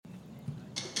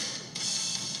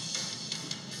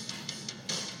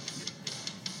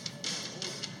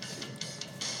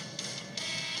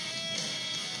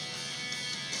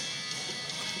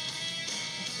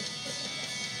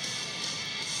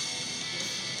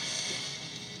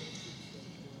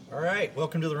All right,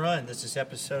 welcome to the run. This is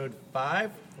episode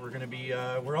 5.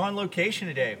 We're on location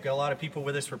today. We've got a lot of people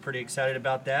with us. We're pretty excited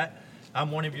about that.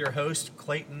 I'm one of your hosts,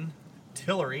 Clayton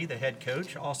Tillery, the head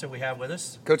coach. Also, we have with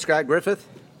us Coach Scott Griffith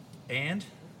and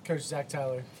Coach Zach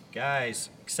Tyler. Guys,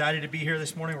 excited to be here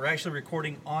this morning. We're actually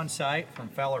recording on site from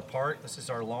Fowler Park. This is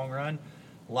our long run.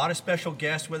 A lot of special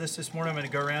guests with us this morning. I'm going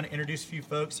to go around and introduce a few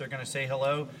folks. They're going to say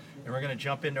hello, and we're going to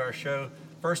jump into our show.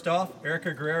 First off,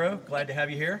 Erica Guerrero, glad to have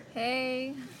you here.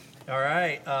 Hey. All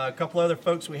right, a couple other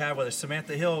folks we have with us.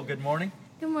 Samantha Hill, good morning.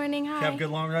 Good morning, hi. Did you have a good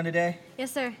long run today?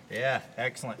 Yes, sir. Yeah,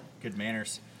 excellent. Good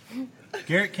manners.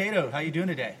 Garrett Cato, how you doing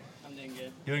today? I'm doing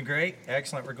good. Doing great.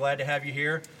 Excellent. We're glad to have you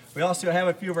here. We also have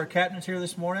a few of our captains here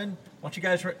this morning. Why don't you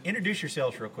guys introduce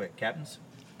yourselves real quick, captains?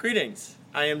 Greetings.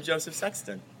 I am Joseph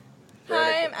Sexton.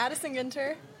 Hi, I'm Addison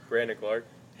Gunter. Brandon Clark.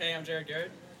 Hey, I'm Jared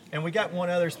Garrett. And we got one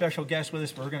other special guest with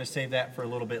us, but we're going to save that for a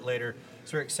little bit later.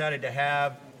 So we're excited to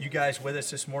have you guys with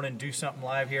us this morning, do something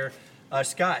live here.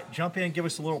 Scott, jump in, give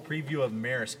us a little preview of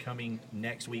Marist coming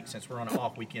next week since we're on an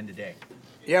off weekend today.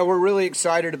 Yeah, we're really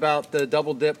excited about the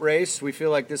double dip race. We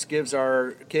feel like this gives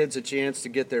our kids a chance to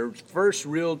get their first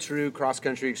real true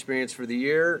cross-country experience for the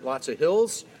year. Lots of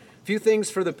hills. A few things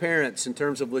for the parents in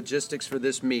terms of logistics for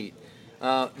this meet.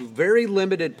 Very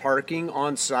limited parking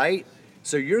on site.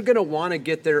 So you're going to want to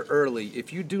get there early.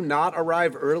 If you do not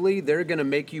arrive early, they're going to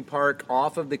make you park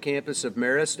off of the campus of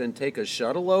Marist and take a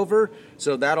shuttle over.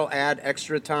 So that'll add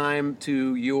extra time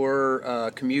to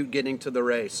your commute getting to the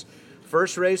race.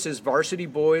 First race is varsity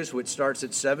boys, which starts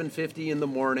at 7:50 in the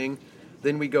morning.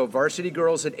 Then we go varsity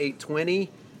girls at 8:20,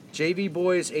 JV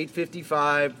boys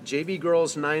 8:55, JV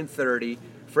girls 9:30.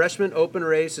 Freshman open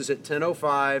race is at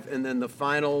 10:05, and then the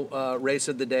final race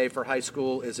of the day for high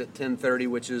school is at 10:30,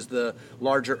 which is the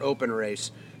larger open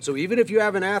race. So even if you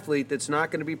have an athlete that's not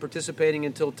going to be participating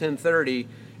until 10:30,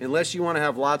 unless you want to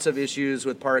have lots of issues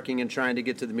with parking and trying to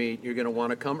get to the meet, you're going to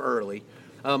want to come early.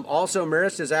 Also,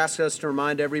 Marist has asked us to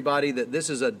remind everybody that this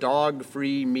is a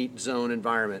dog-free meet zone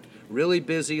environment. Really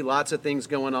busy, lots of things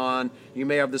going on. You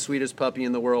may have the sweetest puppy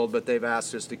in the world, but they've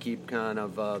asked us to keep kind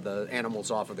of the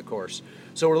animals off of the course.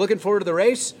 So we're looking forward to the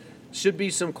race. Should be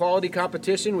some quality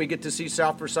competition. We get to see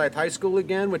South Forsyth High School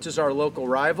again, which is our local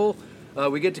rival.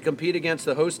 We get to compete against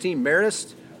the host team,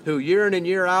 Marist, who year in and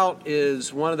year out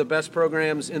is one of the best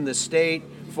programs in the state,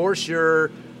 for sure.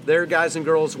 Their guys and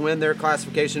girls win their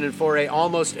classification in 4A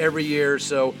almost every year.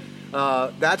 So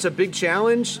that's a big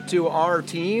challenge to our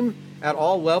team at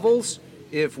all levels.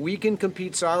 If we can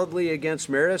compete solidly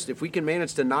against Marist, if we can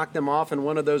manage to knock them off in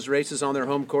one of those races on their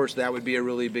home course, that would be a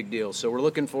really big deal. So we're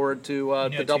looking forward to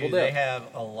the double dip. They have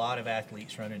a lot of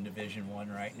athletes running Division I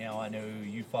right now. I know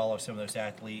you follow some of those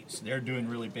athletes. They're doing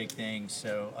really big things.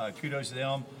 So kudos to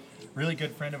them. Really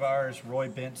good friend of ours, Roy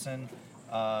Benson,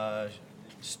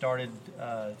 started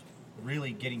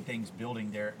really getting things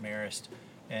building there at Marist.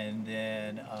 And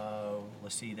then,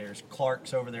 let's see, there's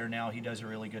Clark's over there now. He does a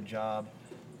really good job.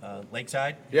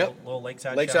 Lakeside? Yep. Little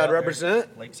Lakeside. Lakeside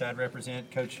represent. Lakeside represent.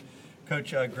 Coach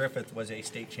Griffith was a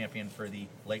state champion for the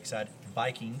Lakeside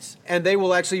Vikings. And they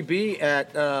will actually be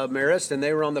at Marist, and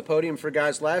they were on the podium for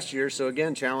guys last year. So,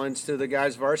 again, challenge to the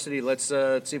guys varsity. Let's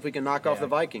see if we can knock off the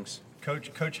Vikings.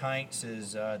 Coach Heinz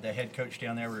is the head coach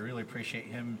down there. We really appreciate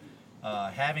him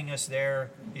having us there.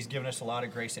 He's given us a lot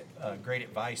of great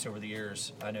advice over the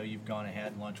years. I know you've gone and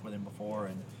had lunch with him before.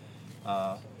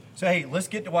 And so, hey, let's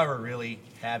get to why we're really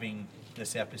having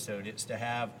this episode. It's to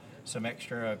have some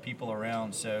extra people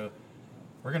around. So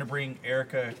we're going to bring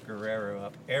Erica Guerrero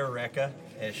up. Erica,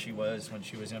 as she was when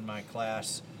she was in my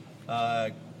class.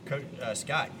 Coach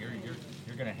Scott,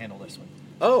 you're going to handle this one.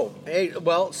 Oh, hey,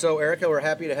 well, so Erica, we're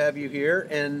happy to have you here.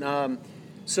 And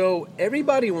so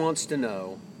everybody wants to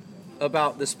know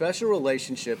about the special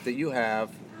relationship that you have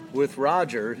with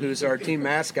Roger, who's our team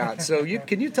mascot. So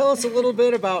can you tell us a little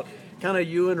bit about kind of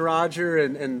you and Roger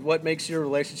and what makes your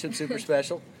relationship super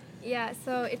special? Yeah,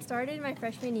 so it started my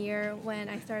freshman year when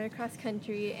I started cross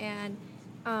country, and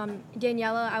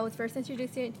Daniela, I was first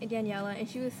introduced to Daniela, and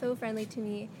she was so friendly to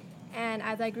me. And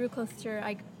as I grew closer,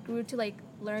 I grew to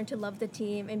learn to love the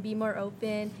team and be more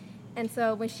open. And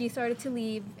so when she started to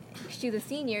leave, she's a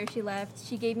senior, she left,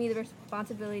 she gave me the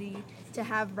responsibility to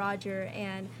have Roger,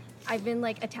 and I've been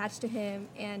attached to him,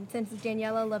 and since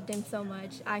Daniela loved him so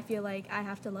much, I feel like I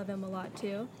have to love him a lot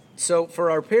too. So for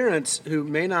our parents who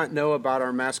may not know about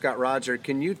our mascot Roger,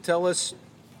 can you tell us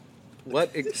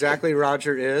what exactly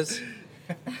Roger is?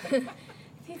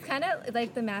 He's kind of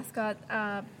like the mascot.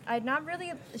 I'm not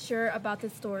really sure about the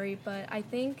story, but I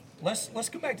think... Let's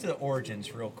go back to the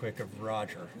origins real quick of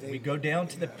Roger. We go down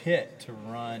to the pit to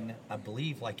run, I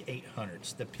believe,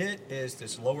 800s. The pit is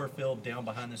this lower field down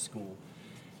behind the school.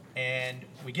 And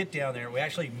we get down there. We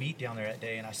actually meet down there that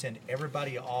day, and I send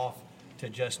everybody off to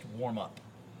just warm up.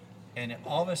 And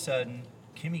all of a sudden,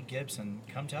 Kimmy Gibson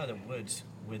comes out of the woods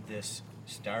with this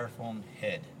styrofoam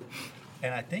head.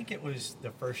 And I think it was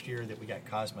the first year that we got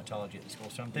cosmetology at the school.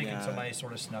 So I'm thinking somebody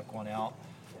sort of snuck one out.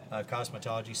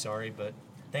 Cosmetology, sorry, but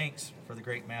thanks for the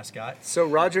great mascot. So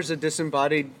Roger's a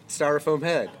disembodied styrofoam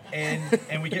head.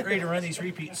 And we get ready to run these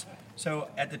repeats. So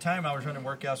at the time I was running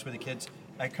workouts with the kids,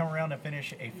 I come around to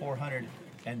finish a 400,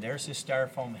 and there's this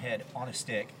styrofoam head on a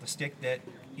stick. The stick that,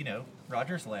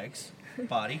 Roger's legs,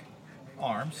 body,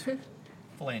 arms,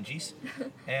 phalanges.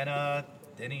 And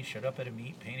then he showed up at a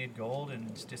meet painted gold, and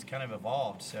it's just kind of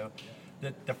evolved. So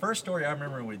the first story I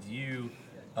remember with you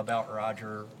about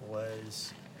Roger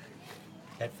was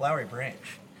at Flowery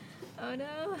Branch. Oh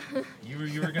no.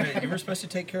 You were supposed to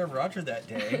take care of Roger that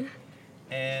day,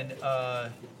 and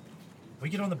we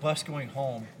get on the bus going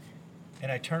home,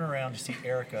 and I turn around to see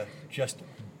Erica just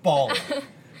bawling,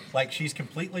 like she's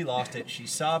completely lost it.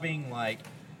 She's sobbing like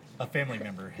a family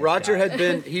member. Roger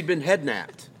he'd been head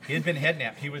napped. He had been head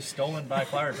napped. He was stolen by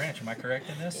Flowery Branch. Am I correct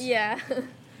in this? Yeah.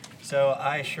 So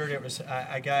I assured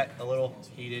I got a little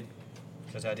heated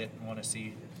because I didn't want to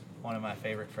see one of my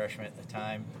favorite freshmen at the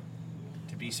time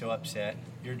to be so upset.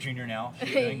 You're a junior now.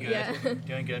 You're doing good. Yeah.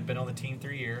 Doing good. Been on the team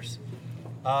 3 years.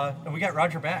 And we got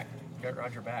Roger back.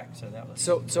 So that was...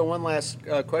 So one last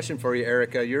question for you,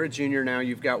 Erica. You're a junior now.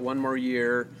 You've got one more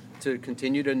year to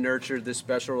continue to nurture this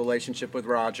special relationship with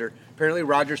Roger. Apparently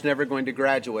Roger's never going to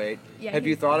graduate. Yeah, Have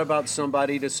you thought about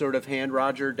somebody to sort of hand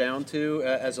Roger down to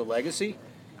as a legacy?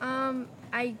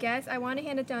 I guess I want to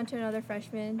hand it down to another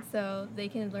freshman so they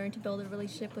can learn to build a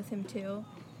relationship with him too.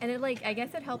 And I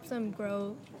guess it helps them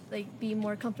grow, be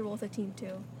more comfortable with the team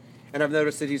too. And I've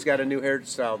noticed that he's got a new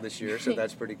hairstyle this year, so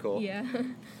that's pretty cool. Yeah.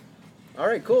 All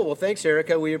right, cool. Well, thanks,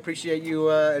 Erica. We appreciate you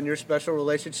and your special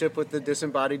relationship with the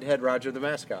disembodied head Roger the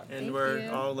mascot. And Thank we're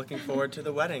you. all looking forward to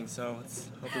the wedding, so let's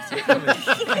hope we see it coming.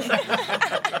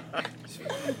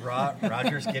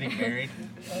 Roger's getting married.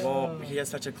 Well, he has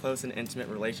such a close and intimate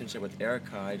relationship with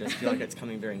Erica. I just feel like it's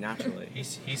coming very naturally.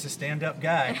 He's a stand-up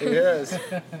guy. He is.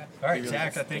 All right,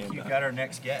 Zach, I think you've got our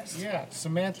next guest. Yeah,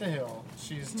 Samantha Hill.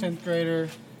 She's 10th grader.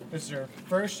 This is her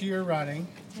first year running.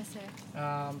 Yes, sir.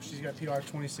 She's got PR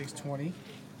 2620.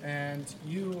 And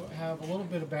you have a little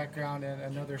bit of background in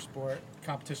another sport,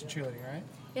 competition cheerleading, right?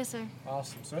 Yes, sir.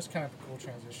 Awesome. So that's kind of a cool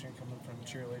transition coming from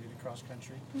cheerleading to cross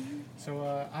country.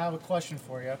 So I have a question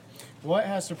for you. What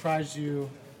has surprised you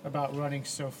about running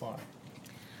so far?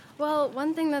 Well,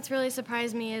 one thing that's really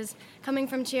surprised me is coming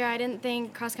from cheer, I didn't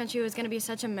think cross country was going to be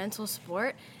such a mental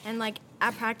sport. And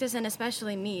at practice and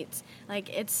especially meets,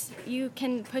 you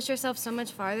can push yourself so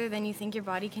much farther than you think your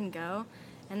body can go.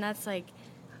 And that's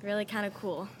really kind of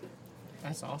cool.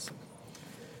 That's awesome.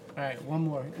 All right, one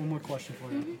more question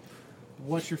for you.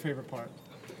 What's your favorite part?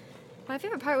 My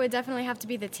favorite part would definitely have to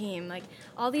be the team.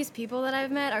 All these people that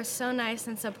I've met are so nice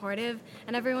and supportive,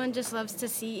 and everyone just loves to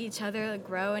see each other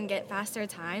grow and get faster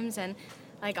times. And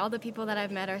all the people that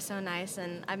I've met are so nice,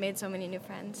 and I've made so many new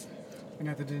friends. And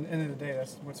at the end of the day,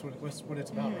 that's what it's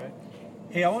about, right?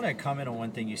 Hey, I want to comment on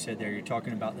one thing you said there. You're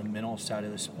talking about the mental side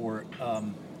of the sport.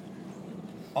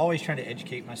 Always trying to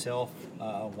educate myself,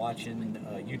 watching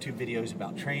YouTube videos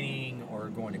about training or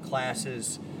going to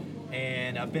classes.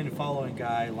 And I've been following a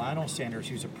guy, Lionel Sanders,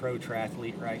 who's a pro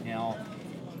triathlete right now.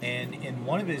 And in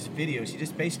one of his videos, he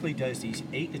just basically does these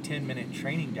 8 to 10 minute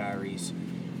training diaries.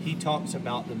 He talks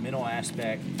about the mental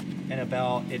aspect and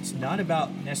about, it's not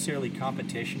about necessarily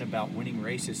competition, about winning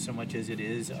races so much as it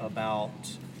is about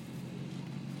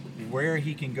where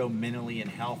he can go mentally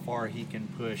and how far he can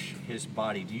push his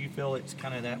body. Do you feel it's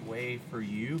kind of that way for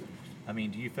you? I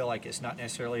mean, do you feel like it's not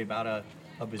necessarily about a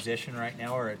position right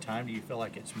now or a time? Do you feel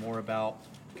like it's more about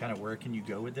kind of where can you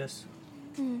go with this?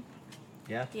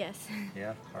 Yeah? Yes.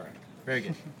 Yeah? All right. Very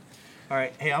good. All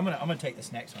right. Hey, I'm gonna take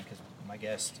this next one because my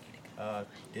guest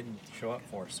didn't show up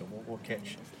for us, so we'll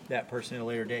catch that person at a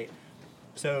later date.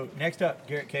 So next up,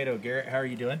 Garrett Cato. Garrett, how are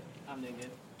you doing? I'm doing good.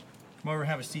 Come over and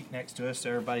have a seat next to us so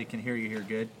everybody can hear you here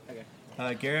good.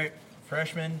 Okay. Garrett,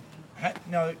 freshman.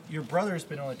 Now, your brother's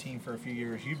been on the team for a few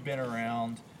years. You've been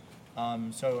around.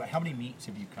 So how many meets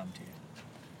have you come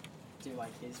to? Do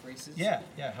his races? Yeah.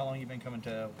 How long have you been coming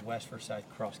to West Forsyth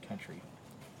cross country?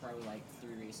 Probably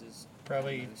 3 races.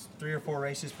 Probably 3 or 4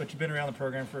 races, but you've been around the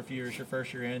program for a few years. Your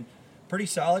first year in. Pretty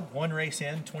solid. 1 race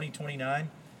in, 2029.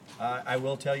 I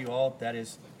will tell you all, that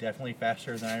is definitely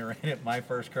faster than I ran at my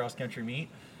first cross country meet.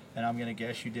 And I'm going to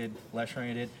guess you did less than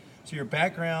I did. So your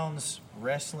background's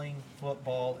wrestling,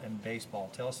 football, and baseball.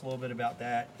 Tell us a little bit about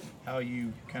that, how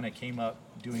you kind of came up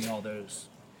doing all those.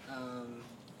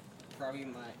 Probably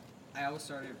I always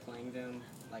started playing them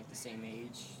like the same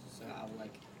age, so I would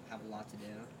like have a lot to do.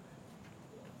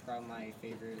 Probably my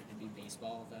favorite would be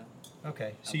baseball, though.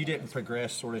 Okay, so you didn't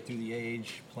progress sort of through the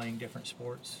age playing different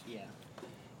sports? Yeah.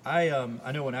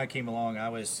 I know when I came along,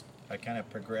 I kind of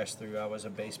progressed through. I was a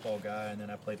baseball guy, and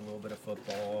then I played a little bit of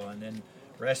football, and then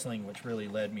wrestling, which really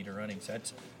led me to running. So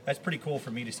that's pretty cool for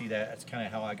me to see that. That's kind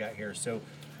of how I got here. So,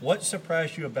 what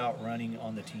surprised you about running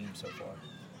on the team so far?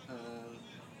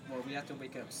 Well, we have to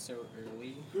wake up so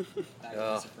early. That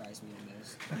really surprised me the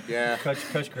most. Yeah.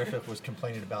 Coach Griffith was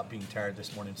complaining about being tired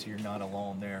this morning, so you're not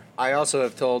alone there. I also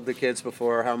have told the kids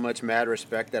before how much mad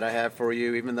respect that I have for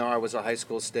you. Even though I was a high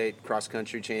school state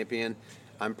cross-country champion,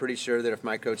 I'm pretty sure that if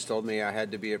my coach told me I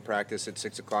had to be at practice at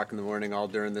 6 o'clock in the morning all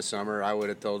during the summer, I would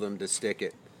have told him to stick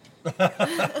it.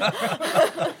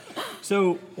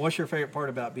 So, what's your favorite part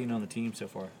about being on the team so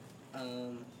far?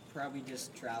 Probably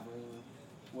just traveling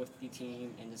with the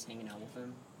team and just hanging out with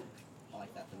them. I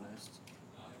like that the most.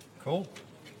 Cool.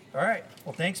 All right.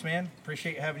 Well, thanks, man.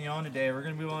 Appreciate having you on today. We're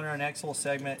going to move on to our next little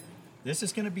segment. This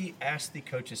is going to be Ask the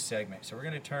Coaches segment. So we're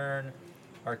going to turn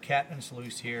our captains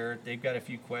loose here. They've got a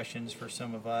few questions for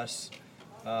some of us.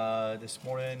 This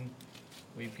morning,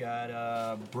 we've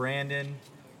got Brandon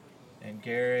and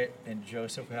Garrett and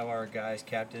Joseph. We have our guys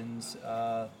captains.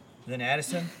 Then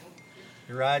Addison,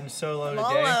 you're riding solo today.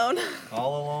 All alone.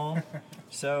 All alone.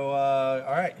 So,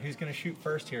 all right, who's going to shoot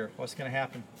first here? What's going to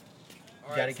happen?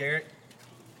 You got it, Garrett?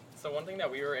 So one thing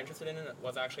that we were interested in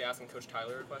was actually asking Coach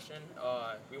Tyler a question.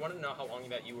 We wanted to know how long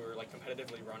that you were like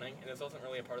competitively running, and this wasn't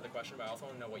really a part of the question, but I also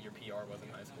want to know what your PR was in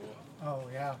high school. Oh,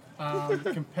 yeah.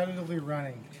 Competitively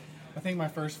running. I think my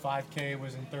first 5K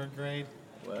was in 3rd grade.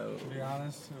 Whoa. To be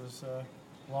honest, it was a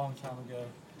long time ago.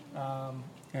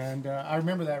 And I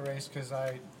remember that race because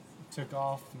I took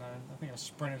off, and I think I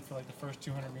sprinted for like the first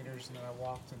 200 meters, and then I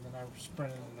walked, and then I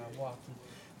sprinted, and I walked, and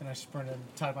then I sprinted,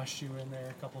 tied my shoe in there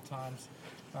a couple times.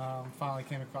 Finally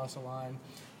came across the line.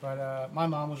 But my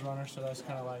mom was a runner, so that's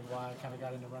kind of like why I kind of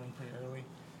got into running pretty early.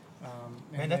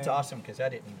 Man, that's awesome because I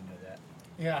didn't even know that.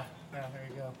 Yeah, there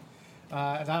you go.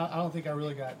 And I don't think I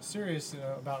really got serious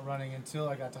about running until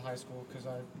I got to high school because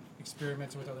I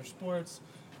experimented with other sports.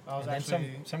 I was And then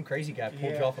actually some crazy guy pulled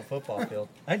you Yeah. off a football field.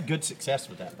 I had good success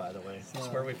with that, by the way. That's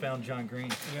where we found John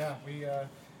Green. Yeah,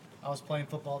 I was playing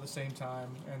football at the same time,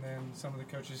 and then some of the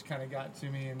coaches kind of got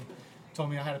to me and told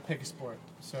me I had to pick a sport.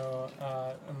 So,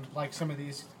 and like some of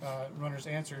these runners'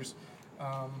 answers,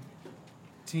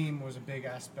 team was a big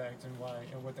aspect and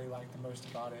what they liked the most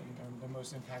about it and the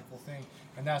most impactful thing,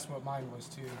 and that's what mine was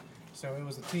too. So it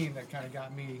was the team that kind of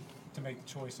got me to make the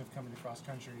choice of coming to cross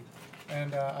country,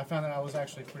 and I found that I was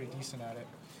actually pretty decent at it.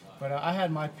 But I had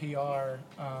my PR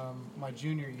my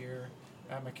junior year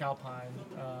at McAlpine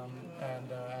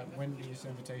and at Wendy's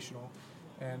Invitational,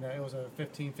 and it was a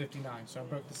 15:59. So I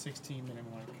broke the 16-minute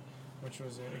mark, which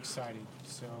was exciting.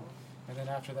 So, and then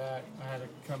after that, I had to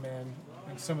come in,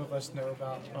 and some of us know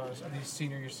about these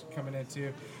seniors coming in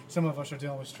too. Some of us are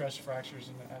dealing with stress fractures,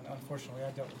 and unfortunately,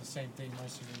 I dealt with the same thing my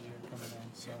senior year coming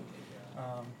in. So,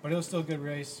 but it was still a good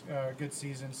race, good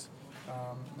seasons,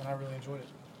 and I really enjoyed it.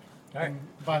 All right. And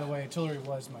by the way, Tillery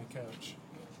was my coach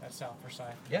at South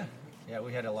Forsyth. Yeah,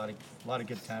 we had a lot of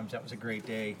good times. That was a great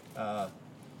day.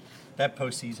 That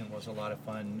postseason was a lot of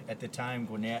fun. At the time,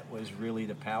 Gwinnett was really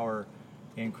the power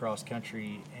in cross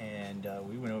country, and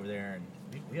we went over there and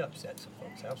we upset some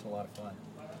folks. That was a lot of fun.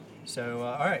 So,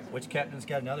 all right, which captain's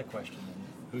got another question? And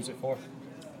who's it for?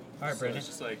 All right, So Brendan. it's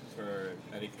just like for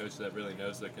any coach that really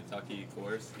knows the Kentucky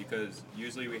course, because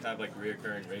usually we have like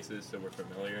reoccurring races, so we're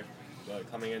familiar.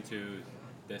 But coming into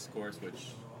this course, which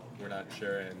we're not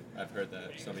sure, and I've heard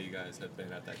that some of you guys have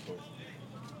been at that course.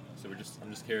 So I'm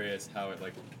just curious how it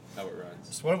runs.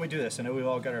 So why don't we do this? I know we've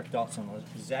all got our thoughts on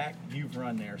it. Zach, you've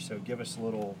run there, so give us a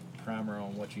little primer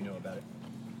on what you know about it.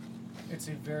 It's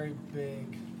a very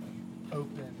big,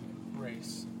 open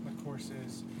race. The course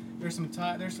is there's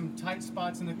some tight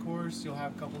spots in the course. You'll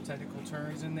have a couple technical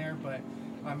turns in there, but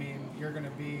I mean you're going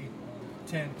to be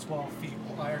 10, 12 feet,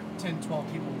 or 10,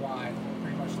 12 people wide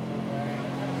pretty much the whole way.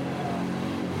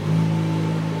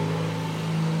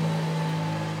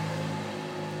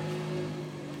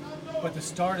 But the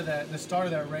start of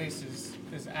that race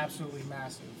is absolutely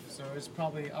massive. So it's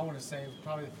probably, I want to say,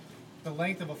 probably the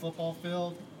length of a football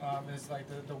field is like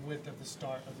the width of the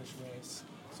start of this race.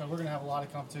 So we're going to have a lot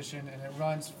of competition, and it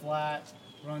runs flat,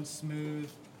 runs smooth,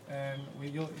 and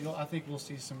I think we'll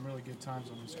see some really good times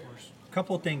on this course. A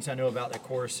couple of things I know about the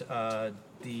course.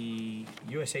 The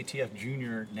USATF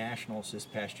Junior Nationals this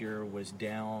past year was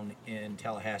down in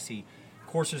Tallahassee.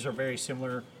 Courses are very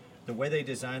similar. the way they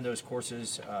designed those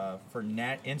courses for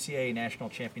NCAA national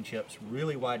championships,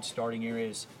 really wide starting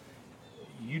areas,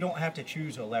 you don't have to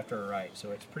choose a left or a right.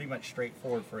 So it's pretty much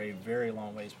straightforward for a very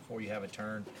long ways before you have a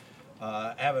turn.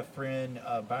 I have a friend,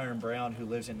 Byron Brown, who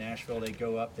lives in Nashville. They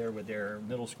go up there with their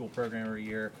middle school program every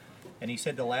year. And he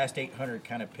said the last 800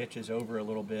 kind of pitches over a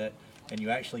little bit, and you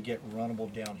actually get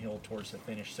runnable downhill towards the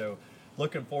finish. So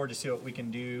looking forward to see what we can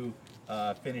do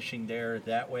finishing there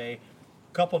that way.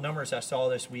 A couple numbers I saw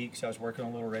this week, so I was working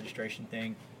on a little registration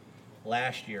thing.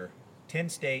 Last year, 10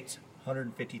 states,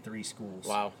 153 schools.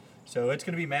 Wow. So it's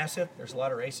going to be massive. There's a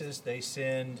lot of races. They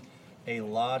send a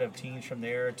lot of teams from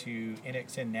there to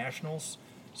NXN Nationals.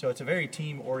 So it's a very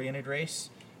team-oriented race.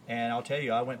 And I'll tell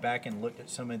you, I went back and looked at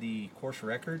some of the course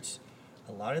records.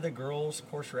 A lot of the girls'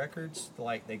 course records,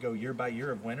 like they go year by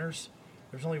year of winners.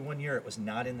 There's only 1 year it was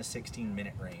not in the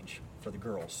 16-minute range for the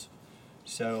girls.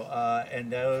 So,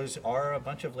 and those are a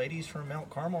bunch of ladies from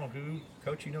Mount Carmel who,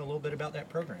 Coach, you know a little bit about that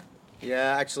program.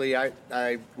 Yeah, actually,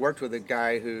 I worked with a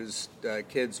guy whose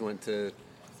kids went to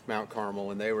Mount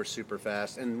Carmel, and they were super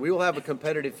fast. And we will have a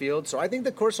competitive field, so I think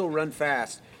the course will run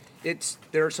fast.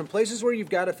 There are some places where you've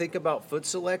got to think about foot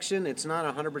selection. It's not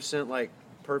 100% like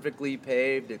perfectly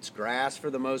paved. It's grass for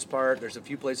the most part. There's a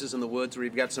few places in the woods where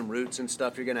you've got some roots and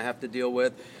stuff you're going to have to deal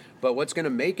with. But what's going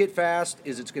to make it fast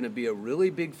is it's going to be a really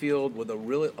big field with a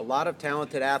lot of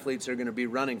talented athletes that are going to be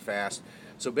running fast.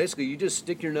 So basically, you just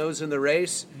stick your nose in the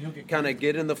race, kind of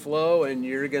get in the flow, and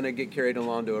you're going to get carried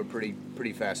along to a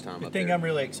pretty fast time. The thing I'm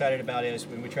really excited about is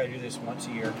when we try to do this once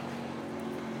a year.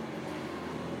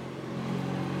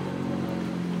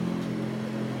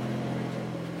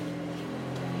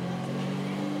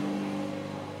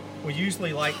 We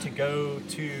usually like to go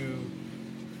to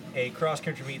a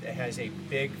cross-country meet that has a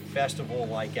big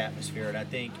festival-like atmosphere, and I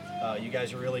think you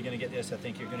guys are really going to get this. I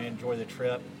think you're going to enjoy the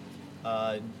trip.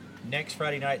 Next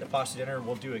Friday night at the Pasta Dinner,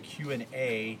 we'll do a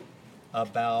Q&A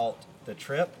about the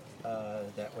trip.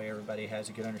 That way everybody has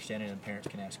a good understanding and parents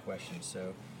can ask questions.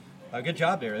 So good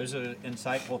job there. Those are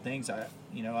insightful things.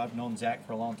 I've known Zach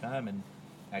for a long time and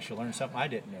actually learned something I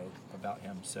didn't know about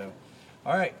him. So,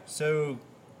 all right, so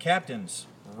captains.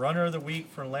 Runner of the week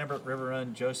from Lambert River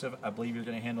Run, Joseph. I believe you're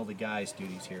going to handle the guys'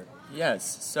 duties here.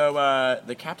 Yes. So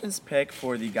the captain's pick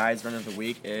for the guys' runner of the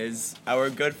week is our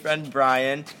good friend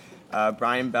Brian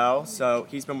Bell. So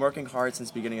he's been working hard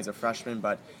since beginning as a freshman,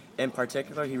 but in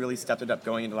particular, he really stepped it up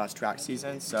going into last track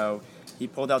season. So he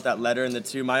pulled out that letter in the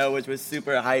 2 mile, which was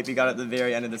super hype. He got it at the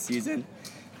very end of the season,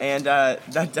 and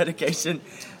that dedication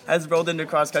has rolled into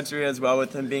cross country as well,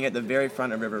 with him being at the very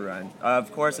front of River Run.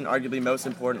 Of course, and arguably most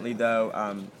importantly,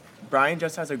 though, Brian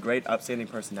just has a great, upstanding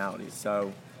personality.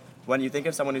 So when you think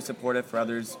of someone who's supportive for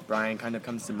others, Brian kind of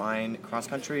comes to mind. Cross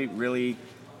country, really,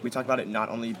 we talk about it not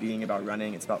only being about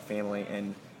running, it's about family,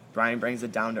 and Brian brings the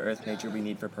down-to-earth nature we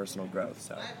need for personal growth.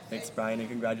 So thanks, Brian, and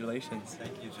congratulations.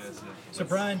 Thank you, Joseph. So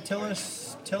Brian, tell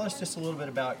us just a little bit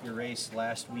about your race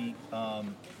last week.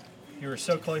 You were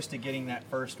so close to getting that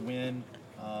first win.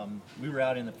 We were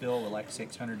out in the field with like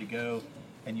 600 to go,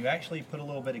 and you actually put a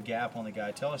little bit of gap on the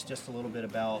guy. Tell us just a little bit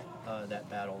about that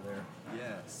battle there.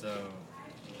 Yeah, so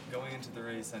going into the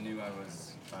race, I knew I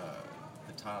was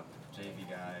the top JV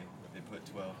guy. They put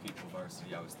 12 people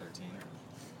varsity, I was 13.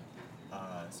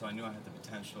 So I knew I had the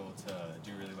potential to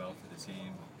do really well for the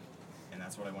team, and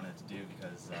that's what I wanted to do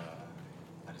because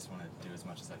I just wanted to do as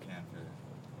much as I can for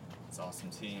this awesome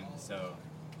team. So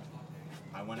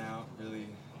I went out really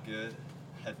good,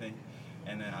 I think,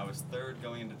 and then I was third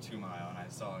going into 2 mile, and I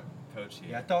saw Coach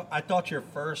here. Yeah, I thought your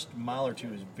first mile or two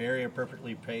was very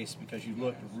appropriately paced because you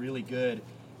looked really good,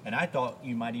 and I thought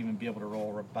you might even be able to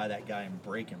roll by that guy and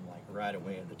break him like right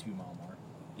away at the 2 mile mark.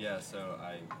 Yeah, so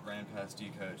I ran past you,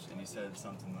 Coach, and you said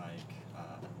something like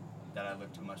that I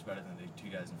looked much better than the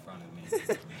 2 guys in front of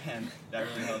me, and that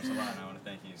really helps a lot, and I want to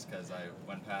thank you because I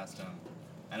went past him.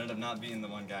 I ended up not being the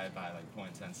one guy by like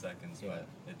 0.10 seconds, but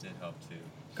it did help too.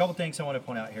 A couple things I want to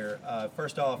point out here.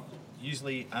 First off,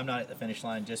 usually I'm not at the finish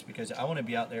line just because I want to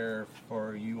be out there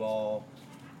for you all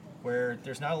where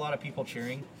there's not a lot of people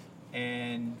cheering.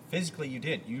 And physically you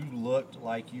did. You looked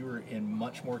like you were in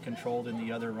much more control than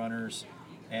the other runners.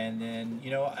 And then,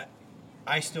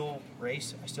 I still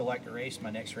race. I still like to race. My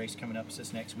next race coming up is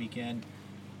this next weekend.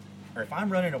 Or if I'm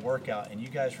running a workout and you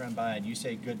guys run by and you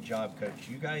say, "Good job, Coach,"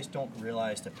 you guys don't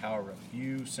realize the power of a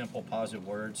few simple positive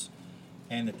words.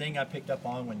 And the thing I picked up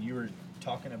on when you were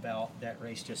talking about that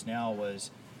race just now was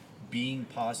being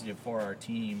positive for our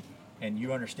team and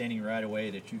you understanding right away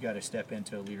that you got to step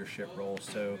into a leadership role.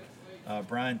 So,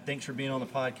 Brian, thanks for being on the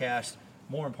podcast.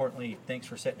 More importantly, thanks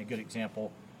for setting a good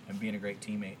example and being a great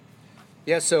teammate.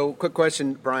 Yeah, so quick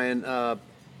question, Brian.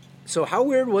 So how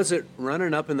weird was it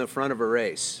running up in the front of a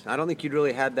race? I don't think you'd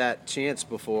really had that chance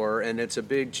before, and it's a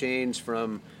big change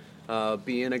from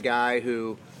being a guy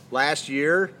who last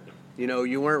year,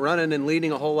 you weren't running and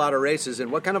leading a whole lot of races.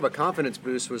 And what kind of a confidence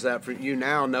boost was that for you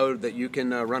now, know that you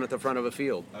can run at the front of a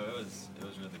field? Oh, it was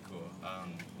really cool.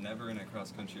 Never in a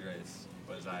cross-country race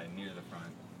was I near the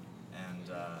front, and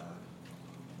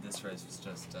this race was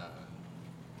just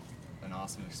an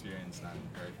awesome experience, and I'm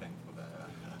very thankful that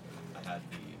I had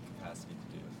the capacity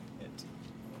to do it.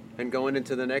 And going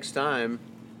into the next time,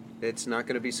 it's not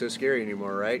going to be so scary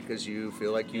anymore, right? Because you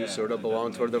feel like you sort of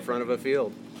belong toward the front of a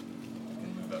field.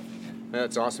 Can move up from here.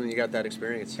 That's awesome you got that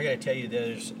experience. I got to tell you,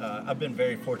 I've been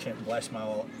very fortunate and blessed my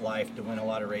life to win a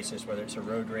lot of races, whether it's a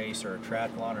road race or a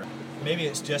triathlon, or maybe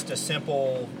it's just a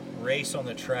simple race on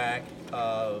the track.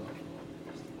 But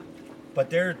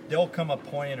there'll come a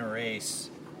point in a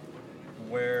race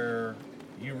where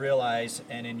you realize,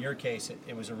 and in your case,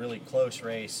 it was a really close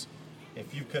race.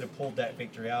 If you could have pulled that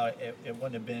victory out, it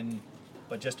wouldn't have been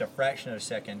but just a fraction of a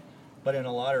second. But in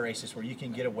a lot of races where you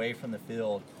can get away from the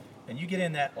field and you get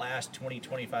in that last 20,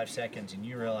 25 seconds and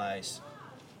you realize,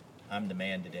 I'm the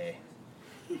man today.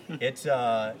 It's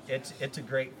a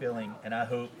great feeling, and I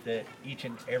hope that each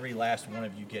and every last one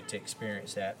of you get to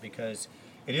experience that, because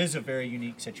it is a very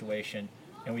unique situation,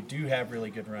 and we do have really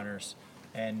good runners.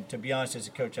 And to be honest, as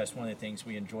a coach, that's one of the things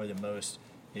we enjoy the most,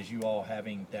 is you all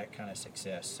having that kind of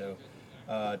success. So,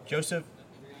 Joseph,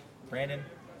 Brandon,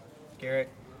 Garrett,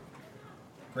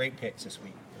 great picks this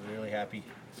week. We're really happy.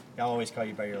 I always call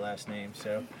you by your last name.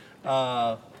 So,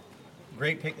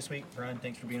 great pick this week, Brian.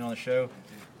 Thanks for being on the show.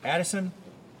 Addison,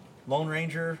 Lone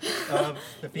Ranger of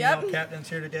the female captains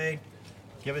here today.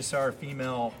 Give us our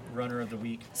female runner of the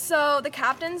week. So the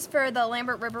captains for the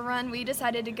Lambert River Run, we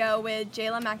decided to go with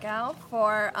Jayla McGow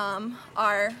for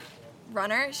our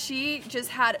runner. She just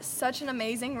had such an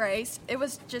amazing race. It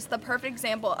was just the perfect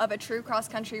example of a true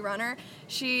cross-country runner.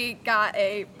 She got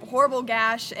a horrible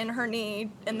gash in her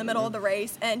knee in the middle of the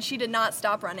race, and she did not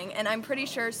stop running. And I'm pretty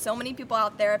sure so many people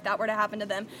out there, if that were to happen to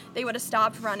them, they would have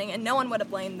stopped running, and no one would have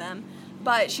blamed them.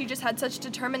 But she just had such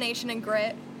determination and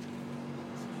grit.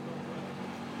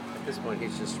 At this point,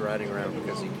 he's just riding around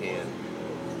because he can.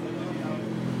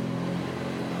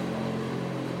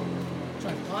 I'm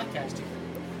trying to podcast you.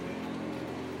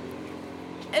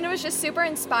 And it was just super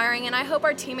inspiring, and I hope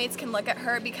our teammates can look at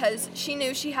her, because she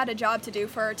knew she had a job to do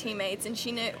for her teammates, and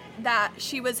she knew that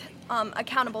she was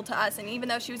accountable to us. And even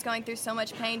though she was going through so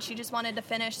much pain, she just wanted to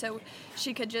finish so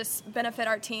she could just benefit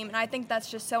our team. And I think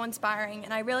that's just so inspiring,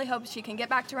 and I really hope she can get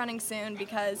back to running soon,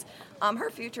 because her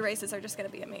future races are just going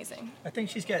to be amazing. I think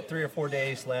she's got 3 or 4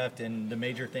 days left, and the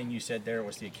major thing you said there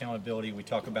was the accountability. We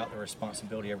talk about the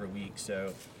responsibility every week.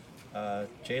 So,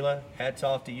 Jayla, hats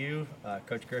off to you.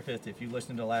 Coach Griffith, if you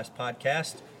listened to the last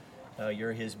podcast,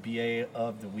 you're his BA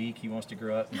of the week. He wants to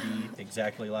grow up and be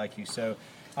exactly like you. So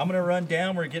I'm going to run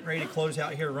down. We're getting ready to close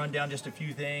out here, run down just a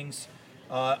few things.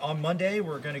 On Monday,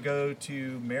 we're going to go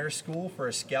to Marist School for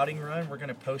a scouting run. We're going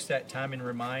to post that time and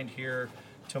remind here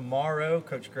tomorrow.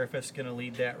 Coach Griffith's going to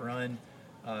lead that run.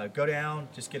 Go down,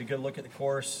 just get a good look at the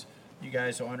course. You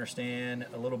guys will understand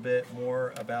a little bit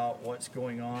more about what's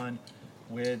going on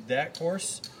with that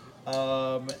course.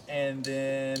 And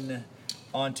then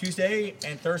on Tuesday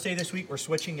and Thursday this week, we're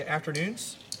switching to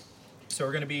afternoons. So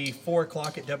we're going to be 4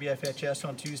 o'clock at WFHS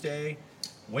on Tuesday.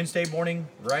 Wednesday morning,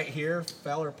 right here,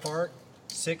 Fowler Park,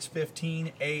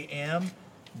 6:15 a.m.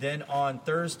 Then on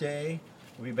Thursday,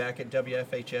 we'll be back at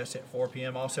WFHS at 4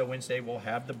 p.m. Also Wednesday, we'll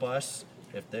have the bus,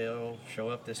 if they'll show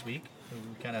up this week.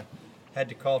 We kind of had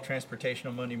to call transportation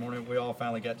on Monday morning. We all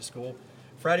finally got to school.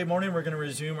 Friday morning, we're going to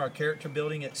resume our character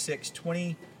building at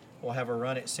 6:20. We'll have a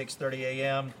run at 6:30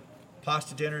 a.m.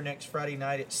 Pasta dinner next Friday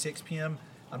night at 6 p.m.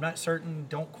 I'm not certain,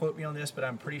 don't quote me on this, but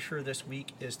I'm pretty sure this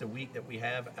week is the week that we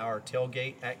have our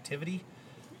tailgate activity.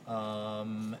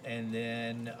 And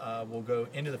then we'll go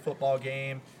into the football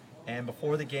game. And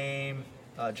before the game,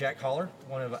 Jack Holler,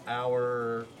 one of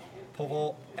our pole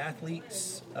vault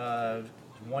athletes,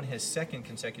 won his 2nd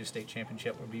consecutive state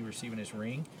championship, will be receiving his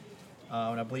ring.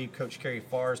 And I believe Coach Kerry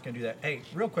Farr is going to do that. Hey,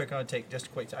 real quick, I'm going to take just a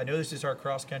quick. I know this is our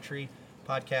cross-country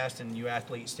podcast, and you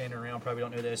athletes standing around probably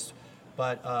don't know this,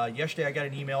 but yesterday I got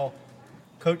an email.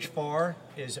 Coach Farr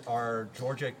is our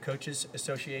Georgia Coaches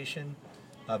Association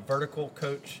vertical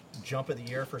coach jump of the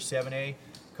year for 7A.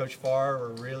 Coach Farr,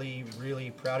 we're really,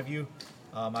 really proud of you.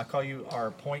 I call you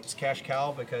our points cash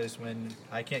cow, because when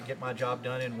I can't get my job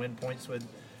done and win points with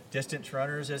distance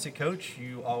runners as a coach,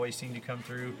 you always seem to come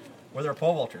through with our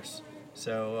pole vaulters.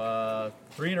 So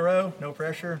 3 in a row, no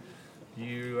pressure.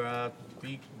 You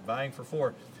be vying for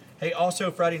 4. Hey, also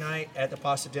Friday night at the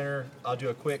pasta dinner, I'll do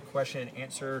a quick question and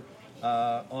answer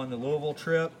on the Louisville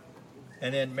trip.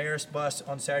 And then Marist bus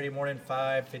on Saturday morning,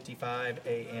 5:55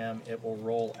 a.m. It will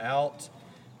roll out.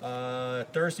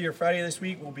 Thursday or Friday this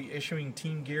week, we'll be issuing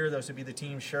team gear. Those would be the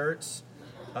team shirts.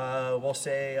 We'll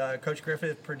say Coach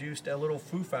Griffith produced a little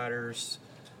Foo Fighters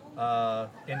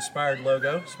inspired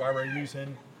logo. That's why we're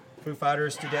using Foo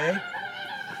Fighters today.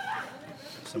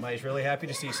 Somebody's really happy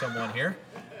to see someone here.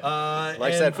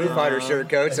 Likes that Foo Fighters shirt,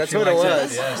 Coach. That's she what it likes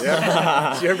was. yes.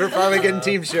 Yeah. So you're finally getting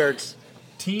team shirts.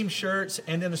 Team shirts,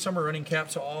 and then the summer running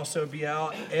caps will also be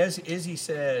out. As Izzy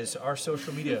says, our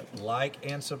social media, like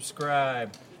and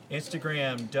subscribe.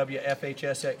 Instagram,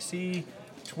 WFHSXC.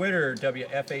 Twitter,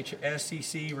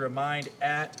 WFHSCC. Remind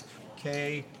at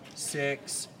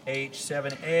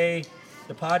K6H7A.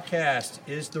 The podcast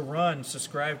is The Run.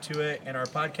 Subscribe to it. And our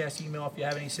podcast email, if you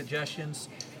have any suggestions,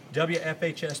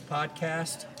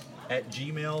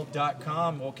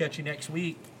 WFHSpodcast@gmail.com. We'll catch you next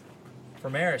week for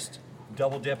Marist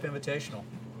Double Dip Invitational.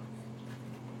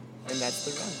 And that's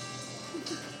the run.